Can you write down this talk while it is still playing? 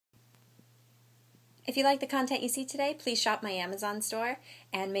If you like the content you see today, please shop my Amazon store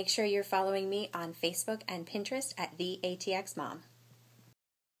and make sure you're following me on Facebook and Pinterest at the ATX Mom.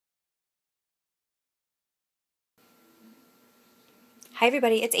 Hi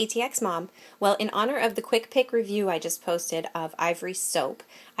everybody, it's ATX Mom. Well, in honor of the quick pick review I just posted of Ivory soap,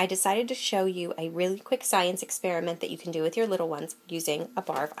 I decided to show you a really quick science experiment that you can do with your little ones using a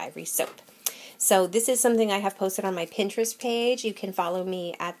bar of Ivory soap. So this is something I have posted on my Pinterest page. You can follow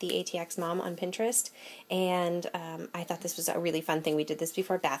me at the ATX Mom on Pinterest. And I thought this was a really fun thing. We did this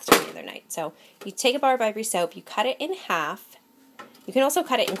before bath time the other night. So you take a bar of Ivory soap, you cut it in half. You can also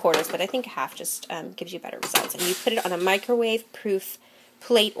cut it in quarters, but I think half just gives you better results. And you put it on a microwave-proof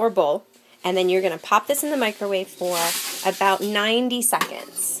plate or bowl. And then you're going to pop this in the microwave for about 90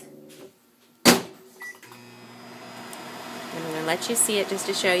 seconds. I'm going to let you see it just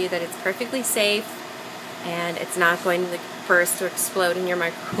to show you that it's perfectly safe and it's not going to burst or explode in your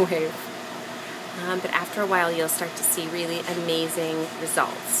microwave. But after a while you'll start to see really amazing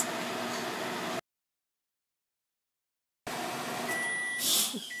results.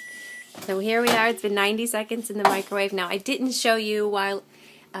 So here we are, it's been 90 seconds in the microwave. Now I didn't show you while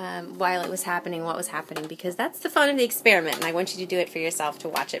it was happening what was happening because that's the fun of the experiment and I want you to do it for yourself to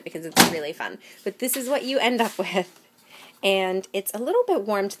watch it because it's really fun. But this is what you end up with. And it's a little bit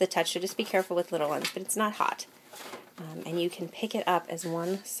warm to the touch, so just be careful with little ones, but it's not hot. And you can pick it up as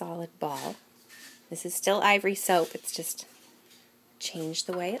one solid ball. This is still Ivory soap, it's just changed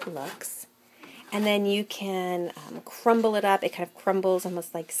the way it looks. And then you can crumble it up. It kind of crumbles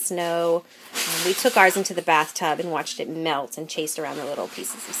almost like snow. We took ours into the bathtub and watched it melt and chased around the little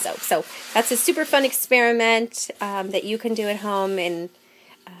pieces of soap. So that's a super fun experiment that you can do at home in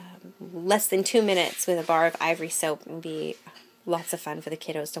less than 2 minutes with a bar of Ivory soap. It will be lots of fun for the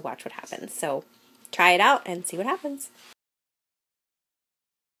kiddos to watch what happens. So try it out and see what happens.